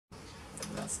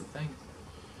That's the thing.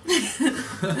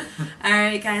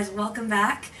 Alright guys, welcome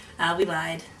back. We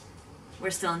lied.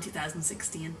 We're still in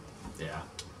 2016. Yeah.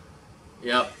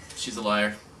 Yep, she's a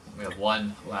liar. We have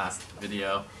one last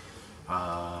video.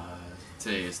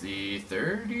 Today is the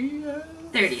 30th?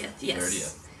 30th, yes.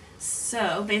 30th.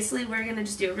 So basically we're going to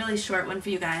just do a really short one for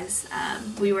you guys.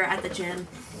 We were at the gym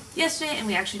yesterday and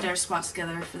we actually did our squats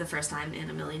together for the first time in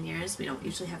a million years. We don't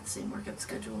usually have the same workout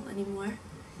schedule anymore.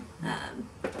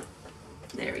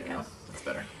 There we go. That's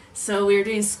better. So we were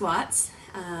doing squats.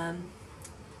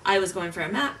 I was going for a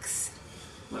max.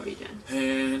 What were you doing?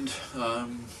 And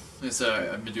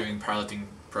I've been doing powerlifting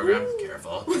program. Ooh.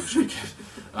 Careful, don't shake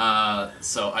it.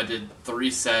 So I did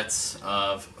 3 sets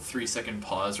of 3-second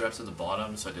pause reps at the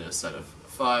bottom. So I did a set of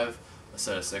 5, a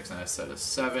set of 6, and a set of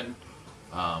 7,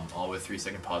 all with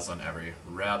 3-second pause on every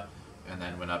rep. And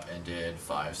then went up and did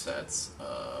 5 sets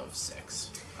of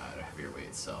 6 at a heavier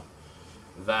weight. So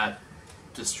that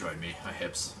destroyed me. My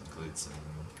hips, glutes, and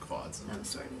quads, and I'm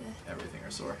sore today. Everything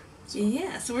are sore. So.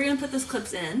 Yeah, so we're going to put those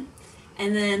clips in.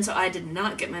 And then, so I did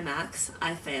not get my max.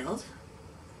 I failed.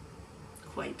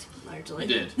 Quite largely.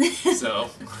 You did. So,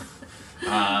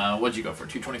 what'd you go for,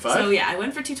 225? So yeah, I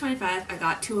went for 225. I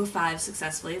got 205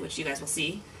 successfully, which you guys will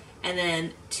see. And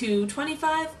then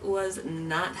 225 was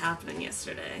not happening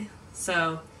yesterday.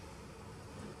 So,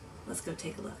 let's go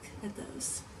take a look at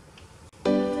those.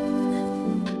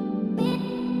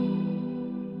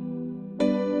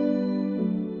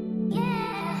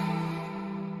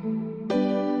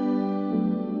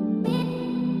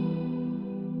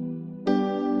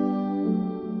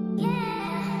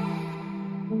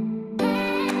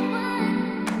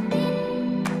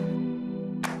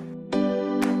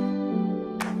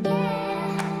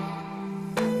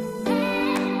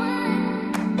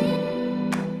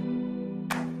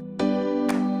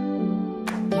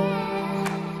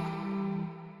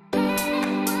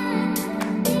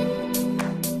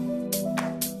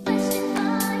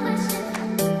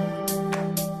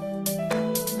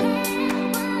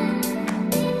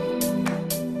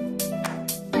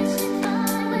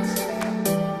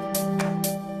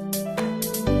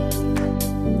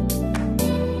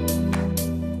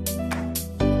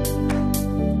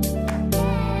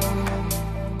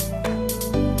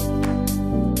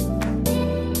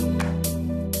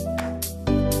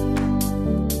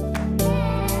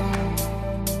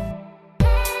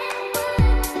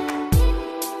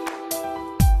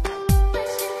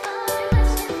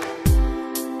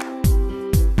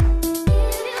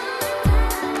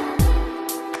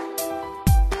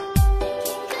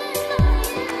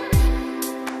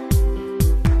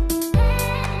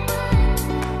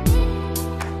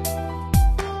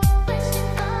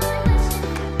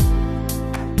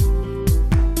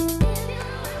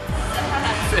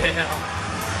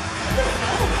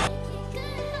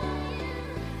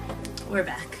 We're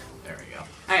back. There we go.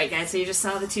 Alright guys, so you just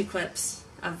saw the 2 clips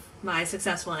of my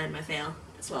successful and my fail,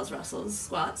 as well as Russell's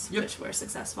squats, which were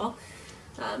successful.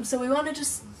 So we want to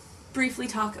just briefly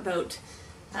talk about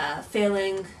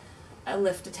failing a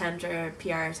lift attempt or a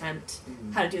PR attempt,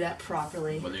 how to do that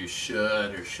properly. Whether you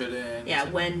should or shouldn't. Yeah,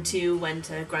 when to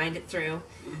grind it through.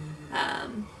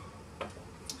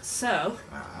 So,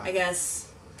 I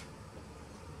guess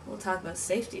we'll talk about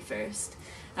safety first.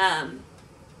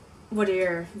 What are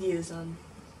your views on?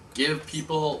 Give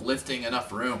people lifting enough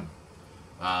room.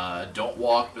 Don't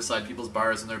walk beside people's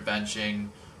bars when they're benching.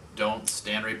 Don't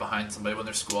stand right behind somebody when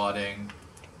they're squatting.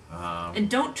 And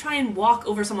don't try and walk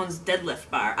over someone's deadlift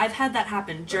bar. I've had that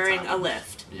happen during a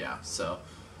lift. Yeah, so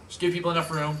just give people enough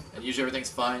room, and usually everything's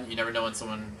fine. You never know when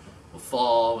someone will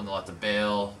fall, when they'll have to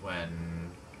bail,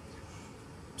 when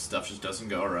stuff just doesn't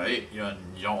go right. You know, and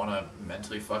you don't want to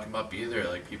mentally fuck them up either.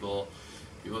 Like people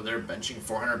they're benching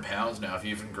 400 pounds now. If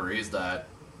you even graze that,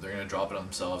 they're gonna drop it on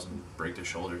themselves and break their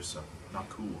shoulders. So not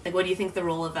cool. Like, what do you think the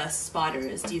role of a spotter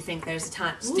is? Do you think there's a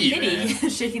time? Steven.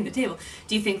 Shaking the table.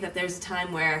 Do you think that there's a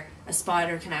time where a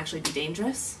spotter can actually be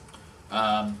dangerous?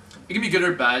 It can be good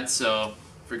or bad. So,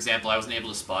 for example, I wasn't able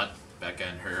to spot Becca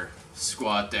in her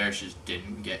squat there. She just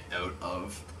didn't get out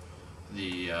of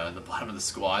the bottom of the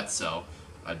squat. So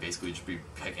I'd basically just be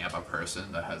picking up a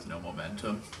person that has no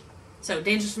momentum. So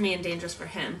dangerous for me and dangerous for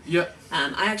him. Yep.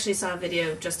 I actually saw a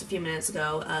video just a few minutes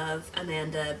ago of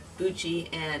Amanda Bucci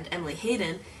and Emily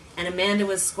Hayden, and Amanda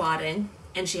was squatting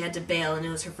and she had to bail, and it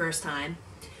was her first time.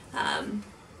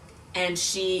 And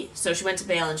she went to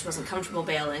bail and she wasn't comfortable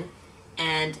bailing,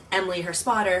 and Emily, her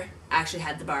spotter, actually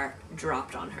had the bar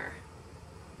dropped on her.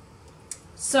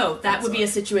 So that would be a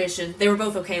situation. They were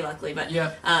both okay, luckily, but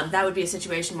that would be a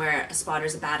situation where a spotter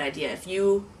is a bad idea.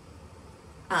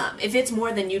 If it's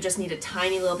more than you just need a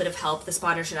tiny little bit of help, the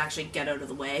spotter should actually get out of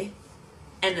the way.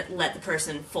 and let the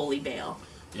person fully bail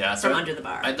Yeah, from under the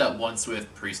bar. I had that once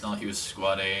with Priestnell. He was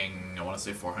squatting, I want to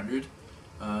say 400,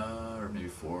 or maybe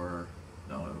 4.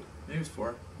 No, maybe it was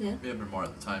 4. Yeah. Maybe a bit more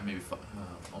at the time, maybe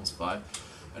almost 5.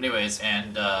 Anyways,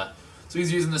 and so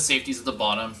he's using the safeties at the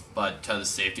bottom, but the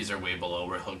safeties are way below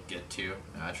where he'll get to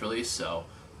naturally, so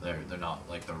they're not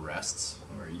like the rests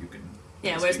where you can.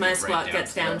 Yeah, whereas my get squat right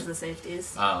gets down to them. the safeties.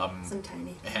 Some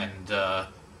tiny. And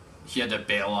he had to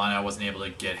bail on. I wasn't able to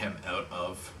get him out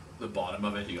of the bottom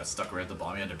of it. He got stuck right at the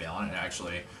bottom. He had to bail on it, and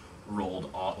actually rolled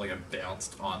off, like it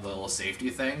bounced on the little safety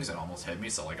things and almost hit me.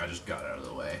 So like I just got out of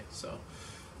the way. So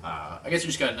I guess you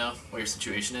just gotta know what your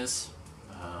situation is.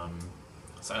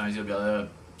 Sometimes you'll be able to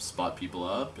spot people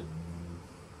up and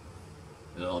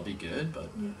it'll all be good, but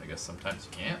I guess sometimes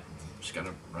you can't. You just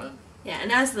gotta run. Yeah,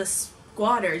 and as the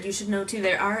squatter, you should know too,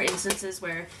 there are instances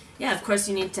where, yeah, of course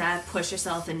you need to push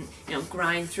yourself and,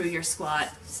 grind through your squat.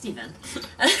 Stephen.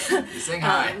 He's saying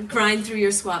hi. Grind through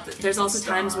your squat, but there's also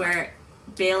times Star. where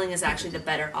bailing is actually the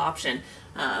better option.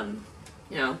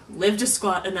 Live to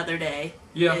squat another day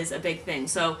is a big thing.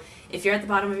 So if you're at the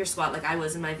bottom of your squat, like I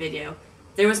was in my video,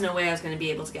 there was no way I was going to be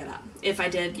able to get up. If I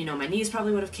did, my knees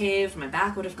probably would have caved, my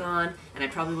back would have gone, and I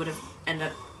probably would have ended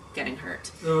up getting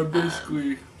hurt.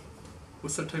 Basically,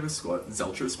 what's that type of squat?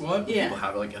 Zeltra squat? Yeah. People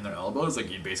have it like in their elbows.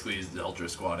 Like you basically Zeltra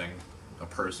squatting a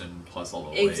person plus all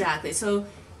the weight. Exactly. So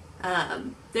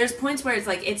there's points where it's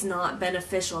like it's not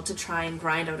beneficial to try and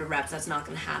grind out a rep. That's not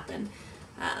going to happen.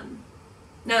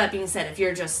 Now that being said, if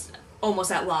you're just almost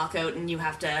at lockout and you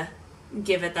have to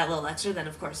give it that little extra, then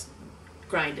of course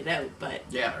grind it out. But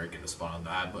yeah, or get a spot on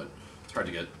that, but it's hard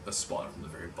to get a spot from the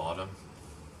very bottom.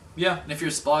 Yeah, and if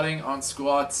you're spotting on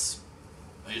squats,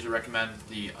 I usually recommend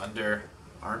the under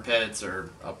armpits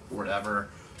or up whatever.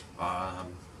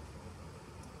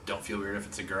 Don't feel weird if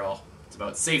it's a girl. It's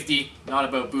about safety, not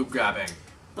about boob grabbing.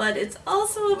 But it's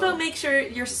also about make sure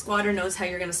your squatter knows how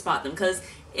you're going to spot them, because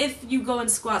if you go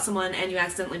and squat someone and you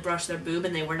accidentally brush their boob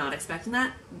and they were not expecting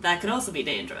that, that could also be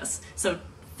dangerous. So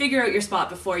figure out your spot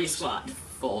before you squat.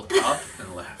 Full up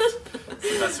and left.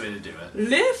 It's the best way to do it.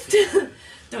 Lift?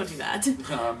 Don't do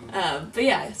that. But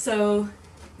yeah, so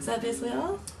is that basically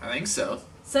all? I think so.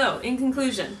 So, in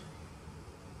conclusion,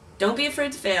 don't be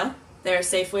afraid to fail. There are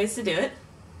safe ways to do it.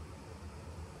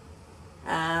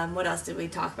 What else did we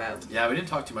talk about? Yeah, we didn't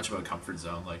talk too much about comfort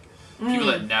zone. Like, people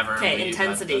that never leave,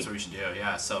 intensity. that's what we should do.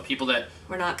 Yeah, so people that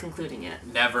We're not concluding yet.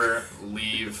 never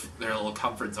leave their little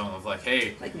comfort zone of like,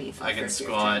 hey, Like me for I the can first year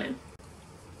of squat training.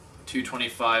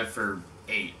 225 for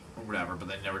 8 or whatever, but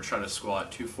they never try to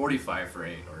squat 245 for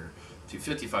 8 or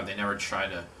 255. They never try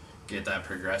to get that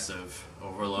progressive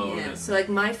overload. Yeah, and so like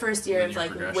my first year of linear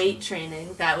like progression. weight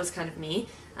training, that was kind of me.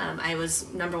 I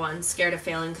was, number one, scared of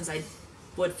failing because I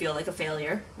would feel like a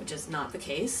failure, which is not the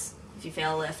case. If you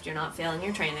fail a lift, you're not failing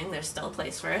your training. There's still a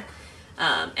place for it.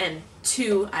 And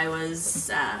two, I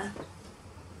was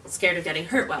scared of getting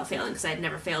hurt while failing because I had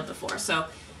never failed before. So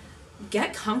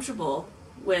get comfortable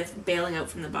with bailing out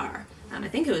from the bar. I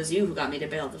think it was you who got me to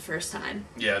bail the first time.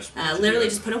 Yeah, Literally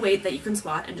just put a weight that you can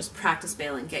squat and just practice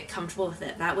bailing. Get comfortable with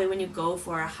it. That way when you go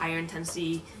for a higher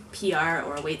intensity PR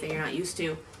or a weight that you're not used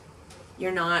to,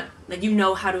 you're not, like, you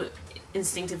know how to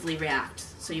instinctively react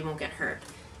so you won't get hurt.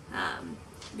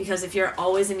 Because if you're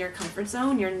always in your comfort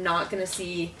zone, you're not going to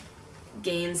see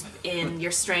gains in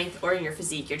your strength or in your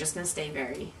physique. You're just going to stay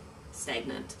very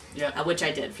stagnant. Yeah. Which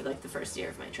I did for like the first year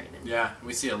of my training. Yeah,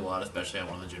 we see it a lot, especially at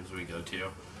one of the gyms we go to.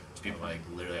 People like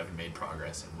literally haven't made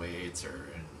progress in weights or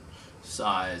in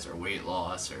size or weight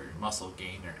loss or muscle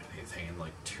gain or anything in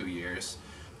like 2 years.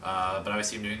 But I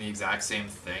see them doing the exact same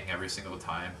thing every single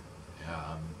time.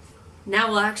 Now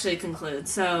we'll actually conclude.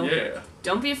 So Yeah.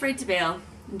 don't be afraid to bail.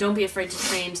 Don't be afraid to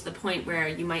train to the point where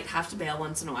you might have to bail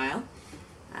once in a while.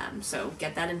 So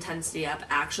get that intensity up.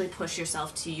 Actually push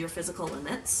yourself to your physical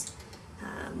limits.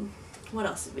 What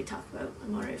else did we talk about?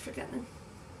 I'm already forgetting.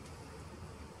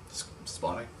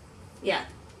 Spotting. Yeah.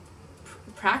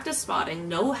 Practice spotting.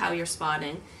 Know how you're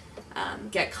spotting.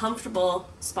 Get comfortable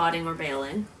spotting or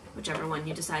bailing, whichever one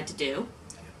you decide to do.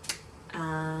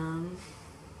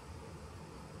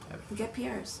 Get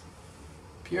PRs.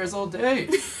 PRs all day.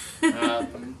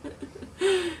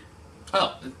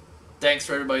 Thanks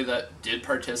for everybody that did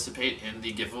participate in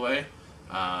the giveaway.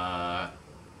 Not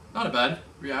a bad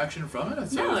reaction from it.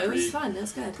 I'd say No, it was pretty, fun. It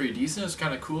was good. pretty decent. It was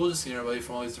kind of cool just seeing everybody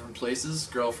from all these different places.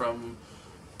 Girl from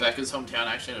Becca's hometown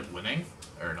actually ended up winning.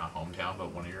 Or not hometown,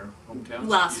 but one of your hometowns.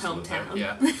 Last You used to live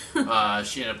hometown. there. Yeah.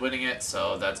 She ended up winning it,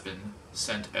 so that's been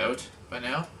sent out by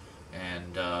now.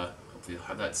 And hopefully you'll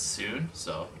have that soon.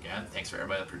 So again, thanks for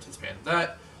everybody that participated in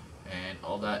that. And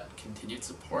all that continued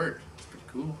support. It's pretty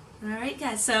Cool. Alright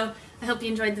guys, so I hope you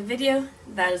enjoyed the video.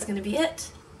 That is going to be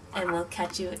it, and we'll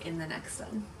catch you in the next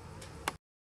one.